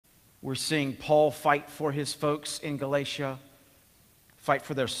We're seeing Paul fight for his folks in Galatia, fight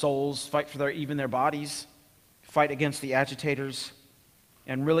for their souls, fight for even their bodies, fight against the agitators,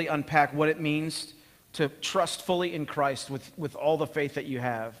 and really unpack what it means to trust fully in Christ with all the faith that you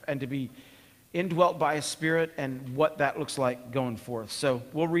have, and to be indwelt by His Spirit, and what that looks like going forth. So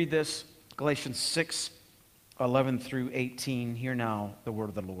we'll read this, Galatians 6:11 through 18. Hear now the word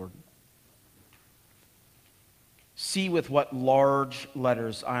of the Lord. See with what large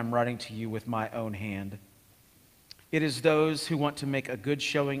letters I am writing to you with my own hand. It is those who want to make a good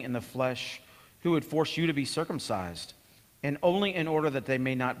showing in the flesh who would force you to be circumcised, and only in order that they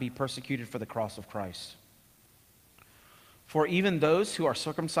may not be persecuted for the cross of Christ. For even those who are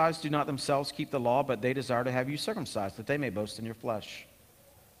circumcised do not themselves keep the law, but they desire to have you circumcised, that they may boast in your flesh.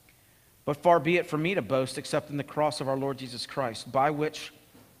 But far be it from me to boast except in the cross of our Lord Jesus Christ, by which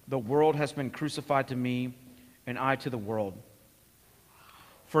the world has been crucified to me, and I to the world.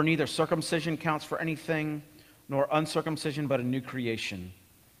 For neither circumcision counts for anything, nor uncircumcision, but a new creation.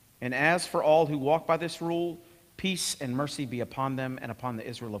 And as for all who walk by this rule, peace and mercy be upon them and upon the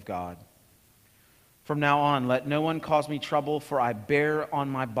Israel of God. From now on, let no one cause me trouble, for I bear on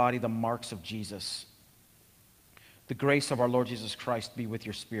my body the marks of Jesus. The grace of our Lord Jesus Christ be with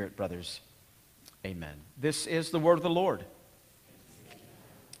your spirit, brothers. Amen. This is the word of the Lord.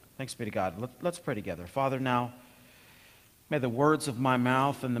 Thanks be to God. Let's pray together. Father, now, may the words of my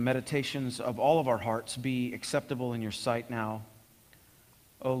mouth and the meditations of all of our hearts be acceptable in your sight now.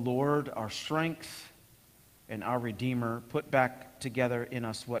 O Lord, our strength and our Redeemer, put back together in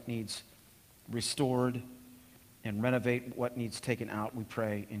us what needs restored and renovate what needs taken out, we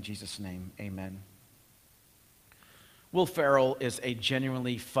pray in Jesus' name. Amen. Will Ferrell is a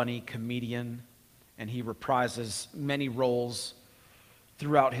genuinely funny comedian, and he reprises many roles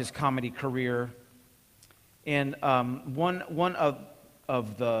throughout his comedy career. And one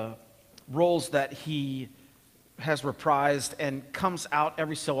of the roles that he has reprised and comes out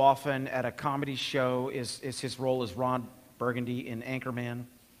every so often at a comedy show is his role as Ron Burgundy in Anchorman.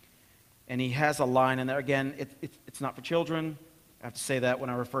 And he has a line in there. Again, it's not for children. I have to say that when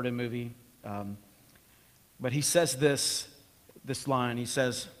I refer to a movie. But he says this line. He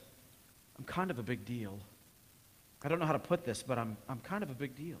says, "I'm kind of a big deal. I don't know how to put this, but I'm kind of a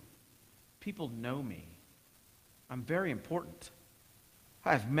big deal. People know me. I'm very important.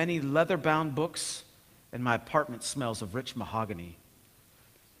 I have many leather-bound books, and my apartment smells of rich mahogany."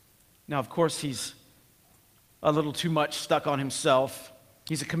 Now, of course, he's a little too much stuck on himself.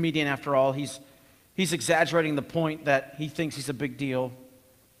 He's a comedian after all. He's exaggerating the point that he thinks he's a big deal.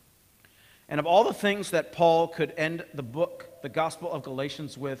 And of all the things that Paul could end the book, the Gospel of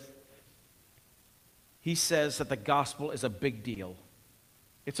Galatians, with, he says that the gospel is a big deal.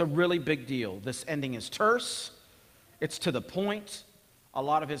 It's a really big deal. This ending is terse. It's to the point. A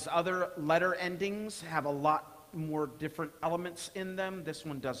lot of his other letter endings have a lot more different elements in them. This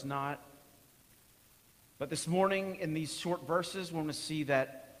one does not. But this morning, in these short verses, we're going to see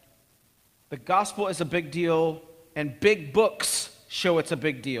that the gospel is a big deal, and big books show it's a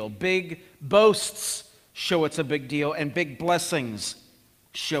big deal. Big boasts show it's a big deal, and big blessings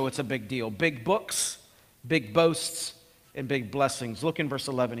show it's a big deal. Big books, big boasts, and big blessings. Look in verse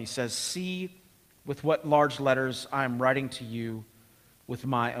 11. He says, "See with what large letters I am writing to you with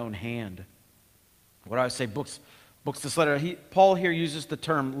my own hand." What do I say? Books, this letter. Paul here uses the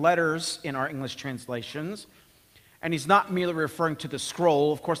term letters in our English translations, and he's not merely referring to the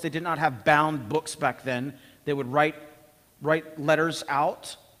scroll. Of course, they did not have bound books back then. They would write letters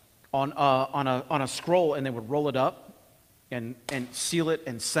out on a scroll, and they would roll it up and seal it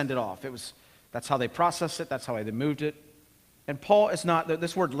and send it off. That's how they processed it. That's how they moved it. And Paul is not,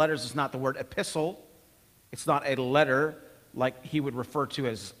 this word letters is not the word epistle. It's not a letter like he would refer to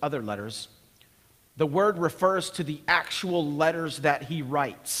as other letters. The word refers to the actual letters that he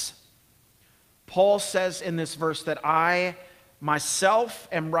writes. Paul says in this verse that I myself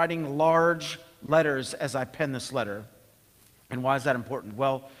am writing large letters as I pen this letter. And why is that important?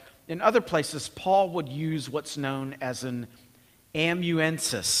 Well, in other places, Paul would use what's known as an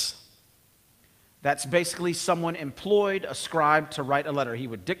amanuensis. That's basically someone employed, a scribe, to write a letter. He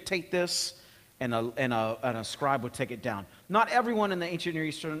would dictate this, and a scribe would take it down. Not everyone in the ancient Near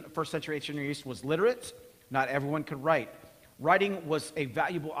Eastern, first century ancient Near East was literate. Not everyone could write. Writing was a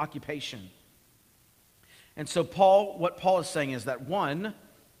valuable occupation. And so what Paul is saying is that, one,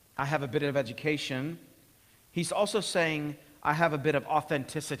 I have a bit of education. He's also saying, I have a bit of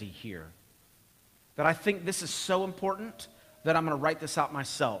authenticity here. That I think this is so important that I'm going to write this out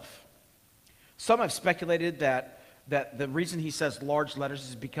myself. Some have speculated that the reason he says large letters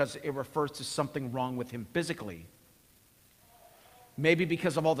is because it refers to something wrong with him physically. Maybe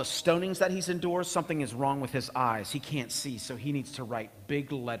because of all the stonings that he's endured, something is wrong with his eyes. He can't see, so he needs to write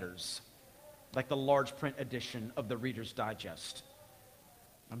big letters, like the large print edition of the Reader's Digest.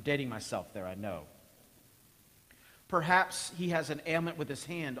 I'm dating myself there, I know. Perhaps he has an ailment with his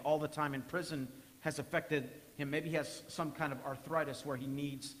hand. All the time in prison has affected him. Maybe he has some kind of arthritis where he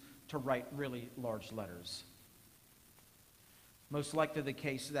needs to write really large letters. Most likely the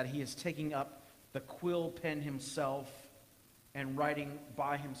case that he is taking up the quill pen himself and writing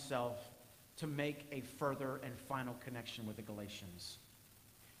by himself to make a further and final connection with the Galatians.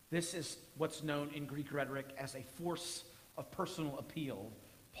 This is what's known in Greek rhetoric as a force of personal appeal.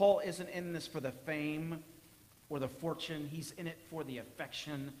 Paul isn't in this for the fame or the fortune. He's in it for the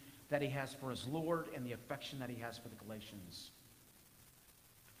affection that he has for his Lord and the affection that he has for the Galatians.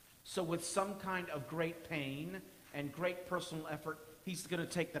 So with some kind of great pain and great personal effort, he's going to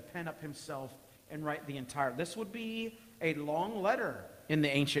take the pen up himself and write the entire. This would be a long letter in the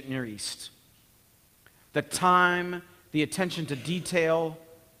ancient Near East. The time, the attention to detail,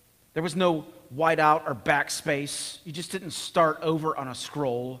 there was no whiteout or backspace. You just didn't start over on a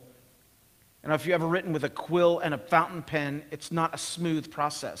scroll. And if you've ever written with a quill and a fountain pen, it's not a smooth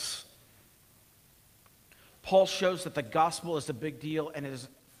process. Paul shows that the gospel is a big deal and is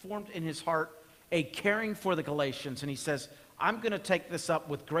formed in his heart a caring for the Galatians. And he says, I'm going to take this up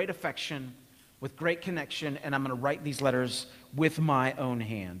with great affection, with great connection, and I'm going to write these letters with my own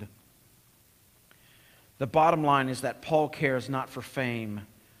hand. The bottom line is that Paul cares not for fame,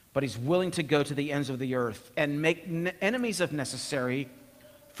 but he's willing to go to the ends of the earth and make enemies if necessary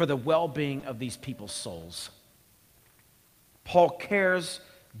for the well-being of these people's souls. Paul cares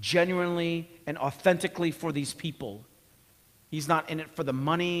genuinely and authentically for these people. He's not in it for the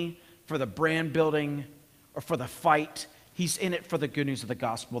money, for the brand building, or for the fight. He's in it for the good news of the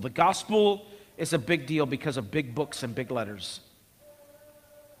gospel. The gospel is a big deal because of big books and big letters.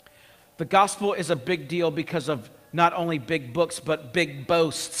 The gospel is a big deal because of not only big books, but big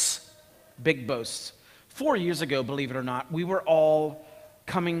boasts. Big boasts. 4 years ago, believe it or not, we were all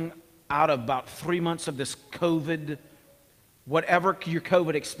coming out of about 3 months of this COVID, whatever your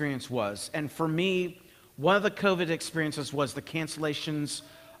COVID experience was. And for me, one of the COVID experiences was the cancellations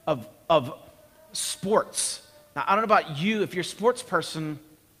of sports. Now, I don't know about you, if you're a sports person,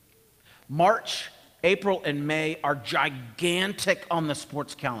 March, April, and May are gigantic on the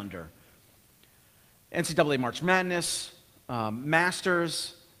sports calendar. NCAA March Madness,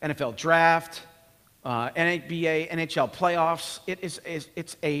 Masters, NFL Draft, NBA, NHL playoffs.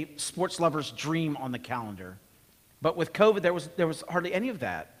 It's a sports lover's dream on the calendar. But with COVID, there was hardly any of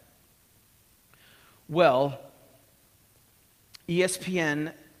that. Well,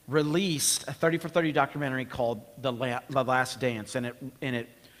 ESPN released a 30 for 30 documentary called The Last Dance, and it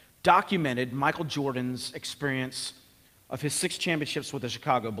documented Michael Jordan's experience of his 6 championships with the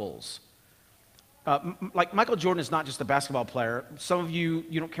Chicago Bulls. Like Michael Jordan is not just a basketball player. Some of you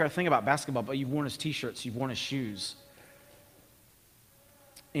don't care a thing about basketball, but you've worn his t-shirts, you've worn his shoes.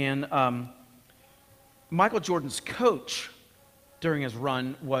 And Michael Jordan's coach during his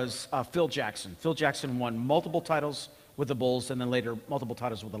run was Phil Jackson. Phil Jackson won multiple titles with the Bulls and then later multiple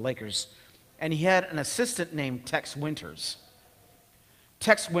titles with the Lakers. And he had an assistant named Tex Winters.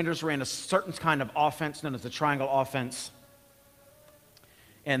 Tex Winters ran a certain kind of offense known as the triangle offense.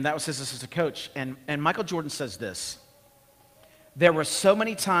 And that was his assistant coach. And Michael Jordan says this: there were so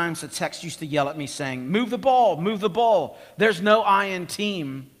many times that Tex used to yell at me saying, move the ball, there's no I in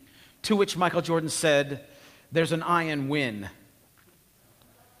team. To which Michael Jordan said, there's an I in win.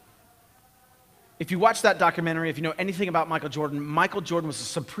 If you watch that documentary, if you know anything about Michael Jordan was a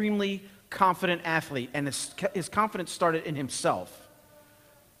supremely confident athlete, and his confidence started in himself.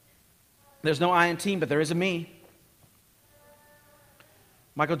 There's no I in team, but there is a me.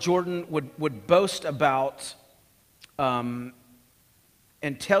 Michael Jordan would boast about and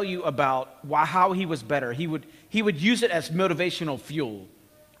tell you about how he was better. He would use it as motivational fuel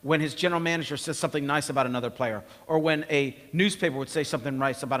when his general manager says something nice about another player, or when a newspaper would say something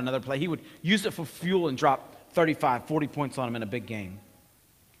nice about another player. He would use it for fuel and drop 35, 40 points on him in a big game.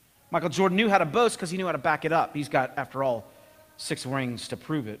 Michael Jordan knew how to boast because he knew how to back it up. He's got, after all, 6 rings to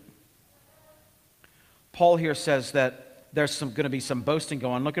prove it. Paul here says that there's going to be some boasting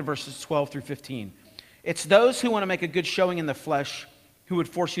going on. Look at verses 12 through 15. It's those who want to make a good showing in the flesh who would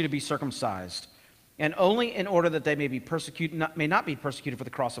force you to be circumcised, and only in order that they may not be persecuted for the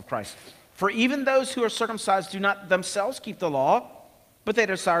cross of Christ. For even those who are circumcised do not themselves keep the law, but they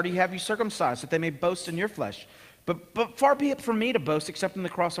desire to have you circumcised, that they may boast in your flesh. But far be it from me to boast except in the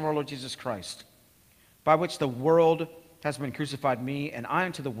cross of our Lord Jesus Christ, by which the world has been crucified me, and I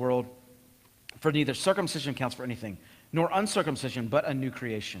unto the world. For neither circumcision counts for anything, nor uncircumcision, but a new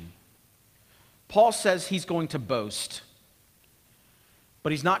creation. Paul says he's going to boast,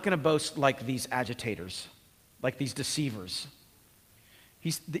 but he's not going to boast like these agitators, like these deceivers.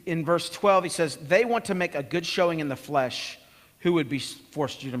 In verse 12, he says, they want to make a good showing in the flesh who would be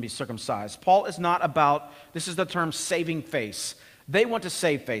forced you to be circumcised. Paul is not about, this is the term saving face. They want to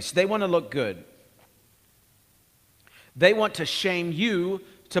save face. They want to look good. They want to shame you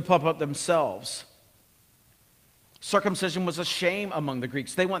to pump up themselves. Circumcision was a shame among the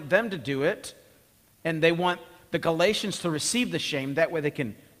Greeks. They want them to do it, and they want the Galatians to receive the shame. That way they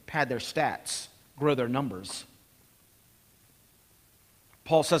can pad their stats, grow their numbers.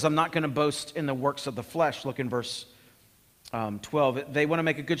 Paul says, I'm not going to boast in the works of the flesh. Look in verse 12. They want to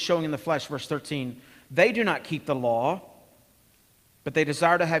make a good showing in the flesh. Verse 13. They do not keep the law, but they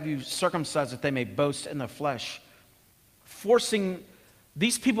desire to have you circumcised that they may boast in the flesh.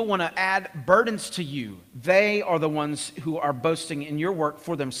 These people want to add burdens to you. They are the ones who are boasting in your work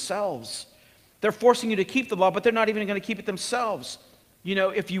for themselves. They're forcing you to keep the law, but they're not even going to keep it themselves. You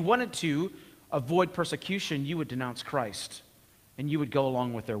know, if you wanted to avoid persecution, you would denounce Christ, and you would go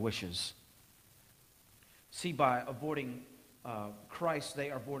along with their wishes. See, by avoiding Christ, they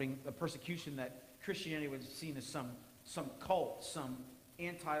are avoiding the persecution that Christianity was seen as some cult, some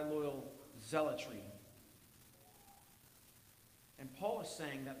anti-loyal zealotry. And Paul is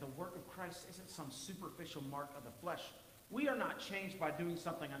saying that the work of Christ isn't some superficial mark of the flesh. We are not changed by doing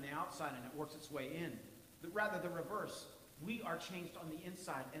something on the outside and it works its way in. Rather, the reverse. We are changed on the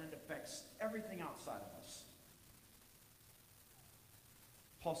inside and it affects everything outside of us.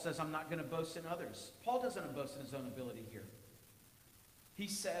 Paul says, I'm not going to boast in others. Paul doesn't boast in his own ability here. He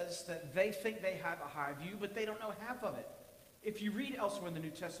says that they think they have a high view, but they don't know half of it. If you read elsewhere in the New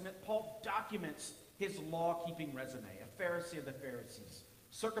Testament, Paul documents his law-keeping resume, a Pharisee of the Pharisees,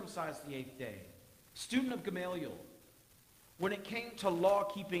 circumcised the 8th day, student of Gamaliel. When it came to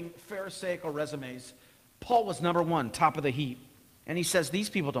law-keeping Pharisaical resumes, Paul was number one, top of the heap. And he says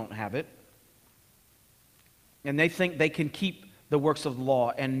these people don't have it. And they think they can keep the works of the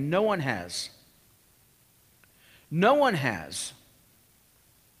law, and no one has. No one has.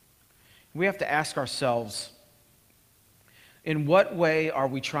 We have to ask ourselves, in what way are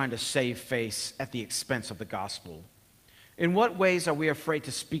we trying to save face at the expense of the gospel? In what ways are we afraid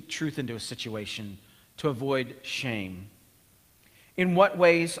to speak truth into a situation to avoid shame? In what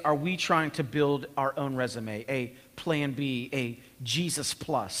ways are we trying to build our own resume, a plan B, a Jesus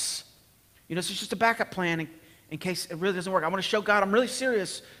plus? You know, it's just a backup plan in case it really doesn't work. I want to show God I'm really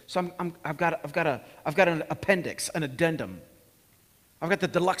serious, so I've got an appendix, an addendum. I've got the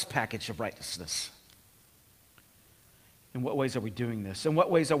deluxe package of righteousness. In what ways are we doing this? In what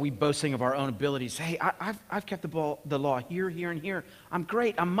ways are we boasting of our own abilities? Hey, I've kept the law here, and here. I'm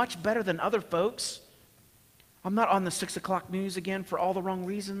great. I'm much better than other folks. I'm not on the 6 o'clock news again for all the wrong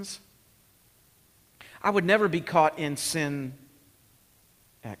reasons. I would never be caught in sin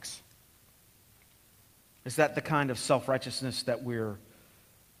X. Is that the kind of self-righteousness that we're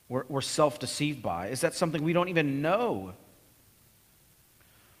self-deceived by? Is that something we don't even know?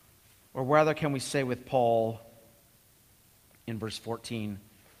 Or rather, can we say with Paul in verse 14,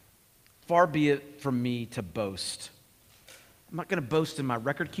 far be it from me to boast. I'm not going to boast in my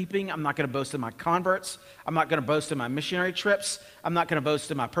record keeping. I'm not going to boast in my converts. I'm not going to boast in my missionary trips. I'm not going to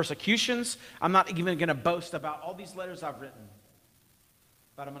boast in my persecutions. I'm not even going to boast about all these letters I've written.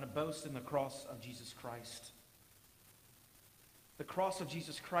 But I'm going to boast in the cross of Jesus Christ. The cross of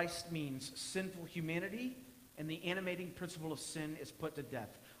Jesus Christ means sinful humanity, and the animating principle of sin is put to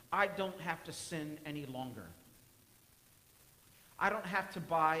death. I don't have to sin any longer. I don't have to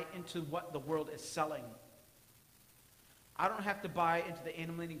buy into what the world is selling. I don't have to buy into the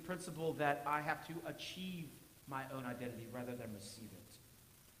animating principle that I have to achieve my own identity rather than receive it.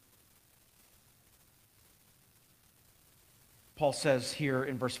 Paul says here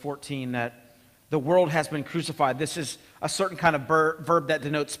in verse 14 that the world has been crucified. This is a certain kind of verb that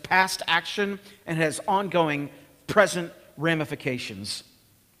denotes past action and has ongoing present ramifications.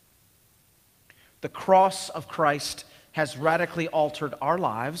 The cross of Christ has radically altered our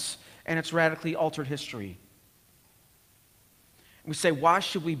lives, and it's radically altered history. We say, why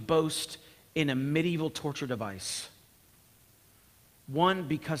should we boast in a medieval torture device? One,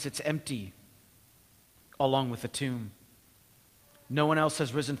 because it's empty, along with the tomb. No one else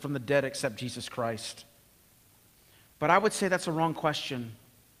has risen from the dead except Jesus Christ. But I would say that's a wrong question.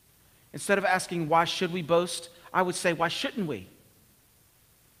 Instead of asking, why should we boast? I would say, why shouldn't we?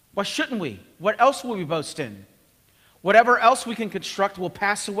 Why shouldn't we? What else will we boast in? Whatever else we can construct will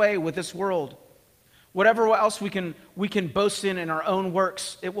pass away with this world. Whatever else we can boast in our own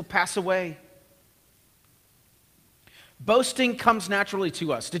works, it will pass away. Boasting comes naturally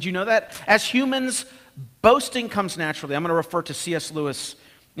to us. Did you know that? As humans, boasting comes naturally. I'm going to refer to C.S. Lewis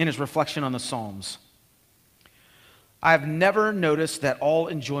in his reflection on the Psalms. I have never noticed that all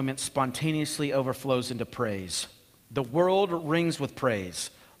enjoyment spontaneously overflows into praise. The world rings with praise.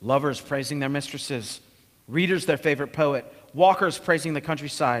 Lovers praising their mistresses, readers their favorite poet, walkers praising the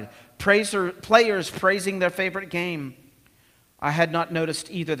countryside, players praising their favorite game. I had not noticed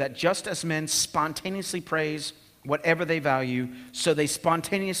either that just as men spontaneously praise whatever they value, so they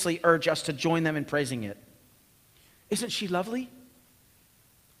spontaneously urge us to join them in praising it. Isn't she lovely?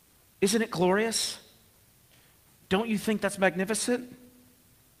 Isn't it glorious? Don't you think that's magnificent?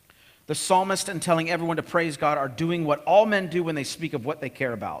 The psalmist, in telling everyone to praise God, are doing what all men do when they speak of what they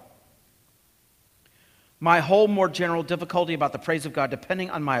care about. My whole more general difficulty about the praise of God, depending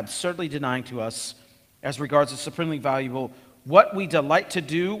on my absurdly denying to us, as regards the supremely valuable, what we delight to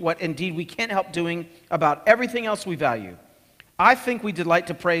do, what indeed we can't help doing about everything else we value. I think we delight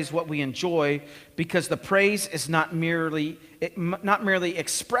to praise what we enjoy because the praise is not merely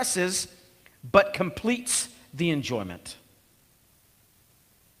expresses, but completes the enjoyment.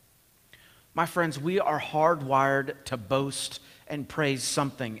 My friends, we are hardwired to boast and praise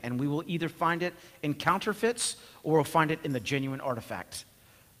something, and we will either find it in counterfeits or we'll find it in the genuine artifact.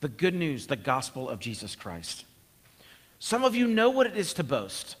 The good news, the gospel of Jesus Christ. Some of you know what it is to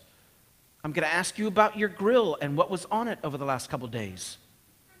boast. I'm going to ask you about your grill and what was on it over the last couple days.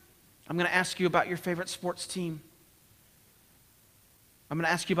 I'm going to ask you about your favorite sports team. I'm going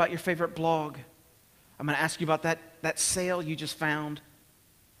to ask you about your favorite blog. I'm going to ask you about that sale you just found,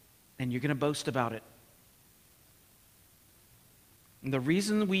 and you're going to boast about it. And the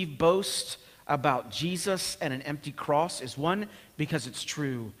reason we boast about Jesus and an empty cross is, one, because it's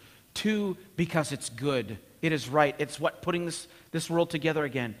true. Two, because it's good. It is right. It's what putting this world together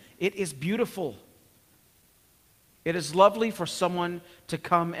again. It is beautiful. It is lovely for someone to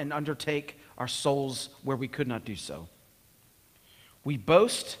come and undertake our souls where we could not do so. We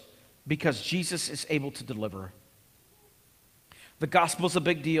boast because Jesus is able to deliver. The gospel's a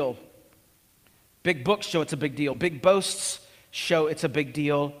big deal. Big books show it's a big deal. Big boasts show it's a big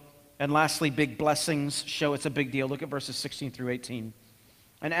deal. And lastly, big blessings show it's a big deal. Look at verses 16 through 18.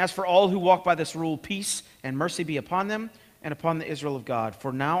 And as for all who walk by this rule, peace and mercy be upon them and upon the Israel of God.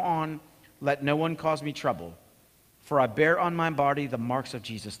 For now on, let no one cause me trouble. For I bear on my body the marks of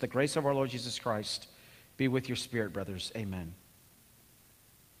Jesus. The grace of our Lord Jesus Christ be with your spirit, brothers. Amen.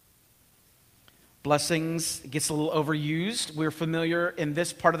 Blessings gets a little overused. We're familiar in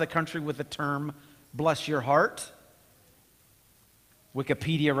this part of the country with the term, bless your heart.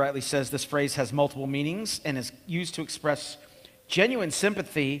 Wikipedia rightly says this phrase has multiple meanings and is used to express genuine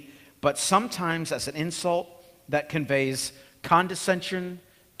sympathy, but sometimes as an insult that conveys condescension,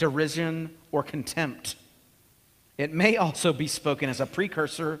 derision, or contempt. It may also be spoken as a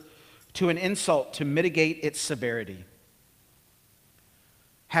precursor to an insult to mitigate its severity.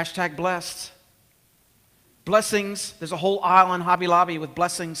 Hashtag blessed. Blessings, there's a whole aisle in Hobby Lobby with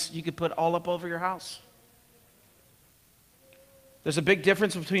blessings you could put all up over your house. There's a big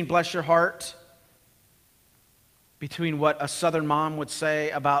difference between bless your heart, between what a Southern mom would say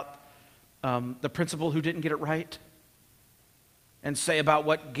about the principal who didn't get it right, and say about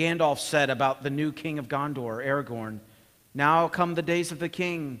what Gandalf said about the new king of Gondor, Aragorn. Now come the days of the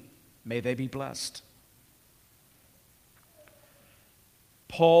king, may they be blessed.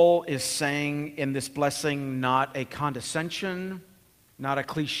 Paul is saying in this blessing not a condescension, not a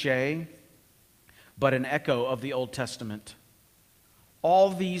cliche, but an echo of the Old Testament. All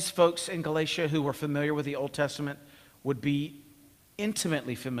these folks in Galatia who were familiar with the Old Testament would be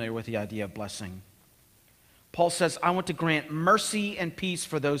intimately familiar with the idea of blessing. Paul says, I want to grant mercy and peace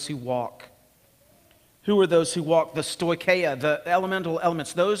for those who walk. Who are those who walk? The stoicheia, the elemental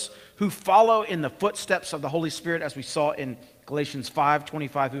elements, those who follow in the footsteps of the Holy Spirit, as we saw in Galatians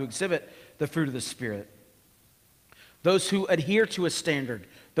 5:25, who exhibit the fruit of the Spirit. Those who adhere to a standard,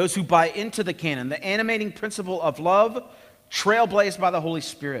 those who buy into the canon, the animating principle of love, trailblazed by the Holy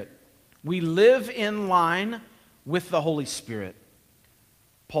Spirit. We live in line with the Holy Spirit.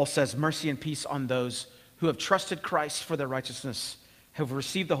 Paul says, mercy and peace on those who have trusted Christ for their righteousness, have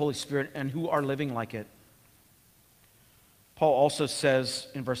received the Holy Spirit, and who are living like it. Paul also says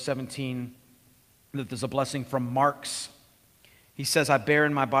in verse 17 that there's a blessing from marks. He says, I bear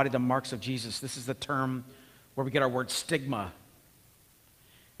in my body the marks of Jesus. This is the term where we get our word stigma.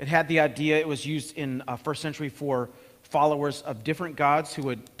 It had the idea, it was used in first century for followers of different gods who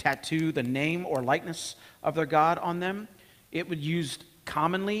would tattoo the name or likeness of their god on them. It was used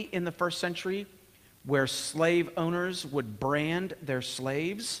commonly in the first century where slave owners would brand their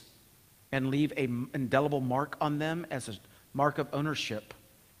slaves. and leave an indelible mark on them as a mark of ownership.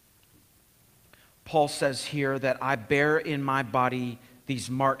 Paul says here that I bear in my body these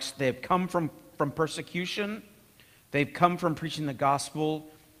marks. They have come from persecution. They've come from preaching the gospel.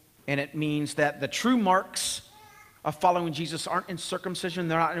 And it means that the true marks of following Jesus aren't in circumcision.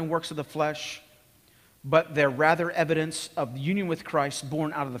 They're not in works of the flesh. But they're rather evidence of union with Christ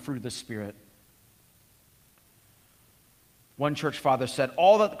born out of the fruit of the Spirit. One church father said,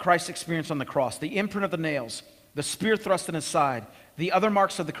 all that Christ experienced on the cross, the imprint of the nails, the spear thrust in his side, the other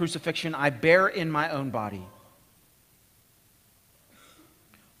marks of the crucifixion, I bear in my own body.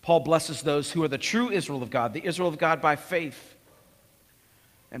 Paul blesses those who are the true Israel of God, the Israel of God by faith.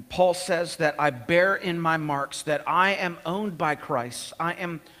 And Paul says that I bear in my marks, that I am owned by Christ. I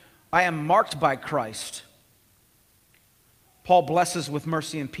am marked by Christ. Paul blesses with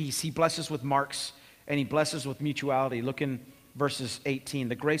mercy and peace. He blesses with marks, and he blesses with mutuality. Look in verses 18.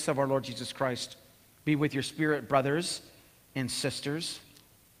 The grace of our Lord Jesus Christ be with your spirit, brothers and sisters.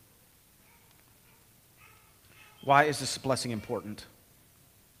 Why is this blessing important?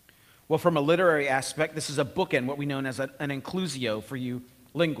 Well, from a literary aspect, this is a bookend, what we know as an inclusio for you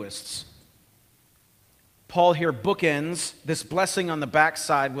linguists. Paul here bookends this blessing on the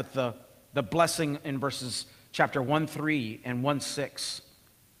backside with the blessing in verses chapter 1:3 and 1:6.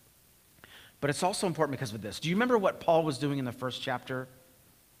 But it's also important because of this. Do you remember what Paul was doing in the first chapter?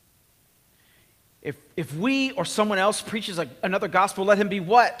 If we or someone else preaches another gospel, let him be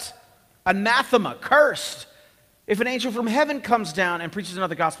what? Anathema, cursed. If an angel from heaven comes down and preaches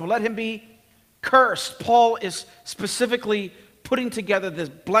another gospel, let him be cursed. Paul is specifically putting together this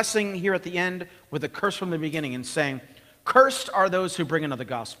blessing here at the end with a curse from the beginning and saying, cursed are those who bring another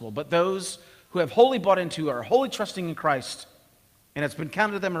gospel, but those who have wholly bought into, are wholly trusting in Christ, and it's been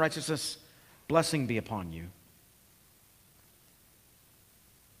counted to them in righteousness, blessing be upon you.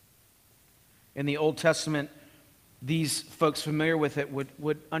 In the Old Testament, these folks familiar with it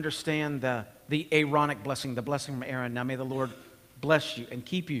would understand the Aaronic blessing, the blessing from Aaron. Now may the Lord bless you and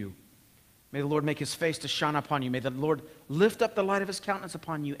keep you. May the Lord make his face to shine upon you. May the Lord lift up the light of his countenance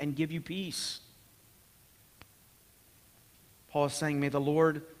upon you and give you peace. Paul is saying, may the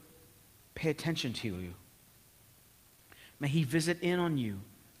Lord pay attention to you. May he visit in on you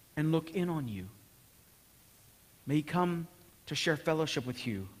and look in on you. May he come to share fellowship with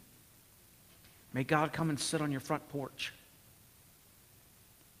you. May God come and sit on your front porch.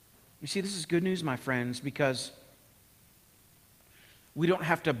 You see, this is good news, my friends, because we don't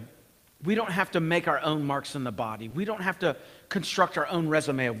have to make our own marks in the body. We don't have to construct our own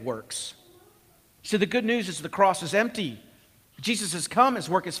resume of works. So the good news is the cross is empty. Jesus has come, his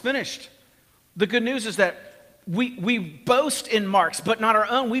work is finished. The good news is that we boast in marks, but not our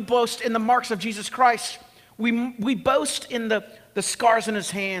own. We boast in the marks of Jesus Christ. We boast in the scars in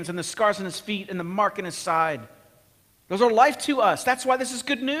his hands and the scars in his feet and the mark in his side. Those are life to us. That's why this is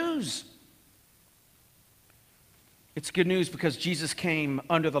good news. It's good news because Jesus came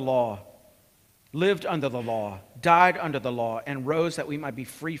under the law, lived under the law, died under the law, and rose that we might be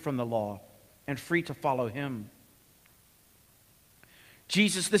free from the law and free to follow him.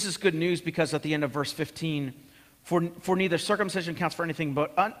 Jesus, this is good news because at the end of verse 15, for neither circumcision counts for anything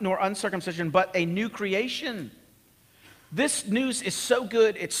nor uncircumcision, but a new creation. This news is so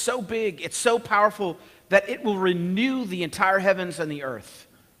good, it's so big, it's so powerful that it will renew the entire heavens and the earth.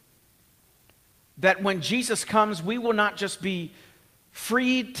 That when Jesus comes, we will not just be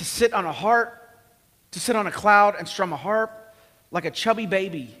freed to sit on a harp, to sit on a cloud and strum a harp like a chubby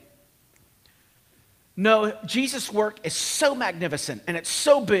baby. No, Jesus' work is so magnificent and it's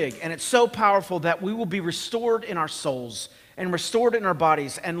so big and it's so powerful that we will be restored in our souls and restored in our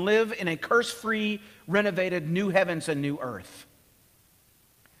bodies and live in a curse-free, renovated new heavens and new earth.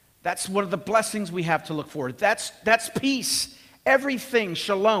 That's one of the blessings we have to look forward. That's peace. Everything,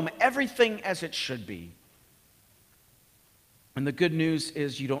 shalom, everything as it should be. And the good news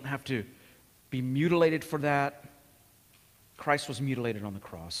is you don't have to be mutilated for that. Christ was mutilated on the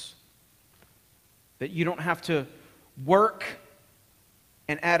cross. That you don't have to work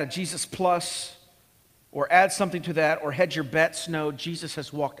and add a Jesus plus or add something to that or hedge your bets. No, Jesus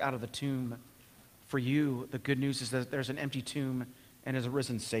has walked out of the tomb for you. The good news is that there's an empty tomb and is a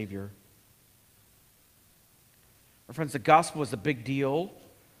risen Savior. My friends, the gospel is a big deal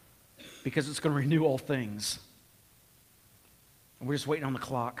because it's going to renew all things. And we're just waiting on the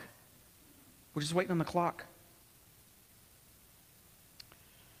clock. We're just waiting on the clock.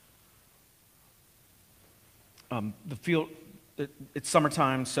 The field, it's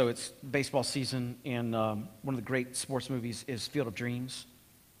summertime, so it's baseball season, and one of the great sports movies is Field of Dreams.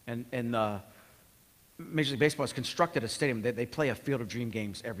 And man, Major League Baseball has constructed a stadium. They play a Field of Dream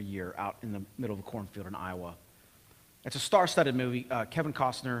games every year out in the middle of a cornfield in Iowa. It's a star-studded movie. Kevin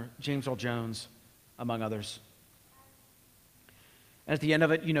Costner, James Earl Jones, among others. And at the end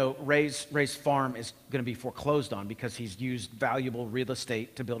of it, Ray's farm is going to be foreclosed on because he's used valuable real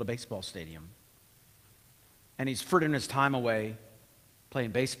estate to build a baseball stadium. And he's frittering his time away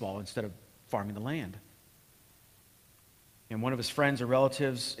playing baseball instead of farming the land. And one of his friends or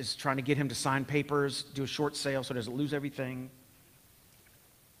relatives is trying to get him to sign papers, do a short sale so he doesn't lose everything.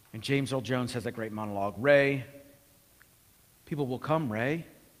 And James Earl Jones has that great monologue. Ray, people will come, Ray.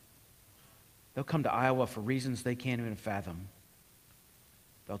 They'll come to Iowa for reasons they can't even fathom.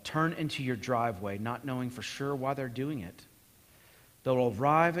 They'll turn into your driveway, not knowing for sure why they're doing it. They'll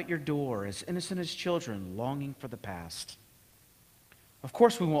arrive at your door as innocent as children, longing for the past. Of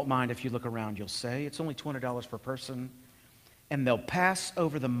course we won't mind if you look around, you'll say. It's only $200 per person. And they'll pass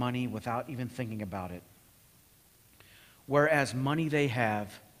over the money without even thinking about it. Whereas money they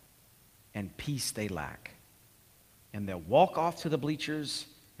have and peace they lack. And they'll walk off to the bleachers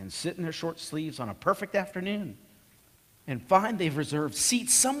and sit in their short sleeves on a perfect afternoon and find they've reserved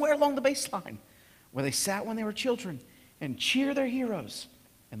seats somewhere along the baseline where they sat when they were children and cheer their heroes.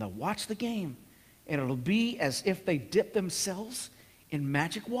 And they'll watch the game. And it'll be as if they dipped themselves in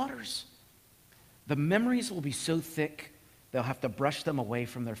magic waters. The memories will be so thick they'll have to brush them away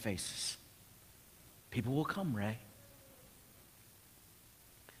from their faces. People will come, Ray.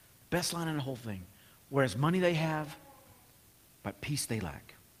 Best line in the whole thing. Whereas money they have, but peace they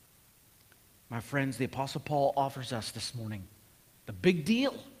lack. My friends, the Apostle Paul offers us this morning the big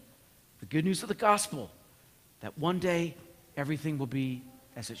deal, the good news of the gospel, that one day everything will be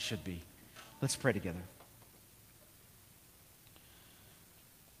as it should be. Let's pray together.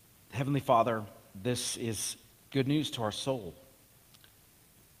 Heavenly Father, this is good news to our soul.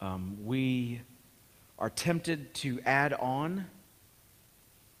 We are tempted to add on.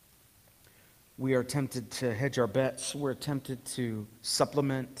 We are tempted to hedge our bets. We're tempted to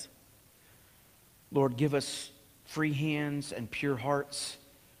supplement. Lord, give us free hands and pure hearts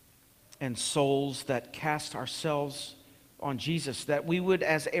and souls that cast ourselves on Jesus, that we would,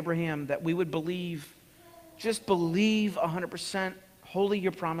 as Abraham, that we would believe, just believe 100%, wholly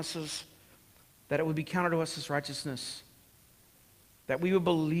your promises, that it would be counted to us as righteousness, that we would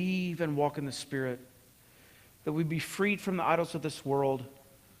believe and walk in the Spirit, that we'd be freed from the idols of this world,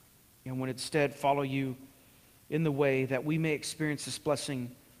 and would instead follow you in the way that we may experience this blessing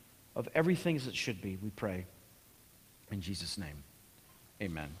of everything as it should be, we pray. In Jesus' name,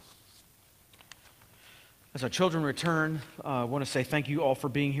 amen. As our children return, I want to say thank you all for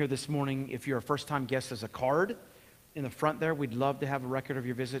being here this morning. If you're a first-time guest, there's a card in the front there. We'd love to have a record of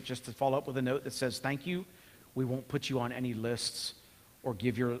your visit, just to follow up with a note that says thank you. We won't put you on any lists or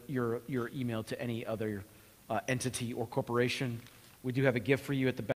give your email to any other entity or corporation. We do have a gift for you at the back.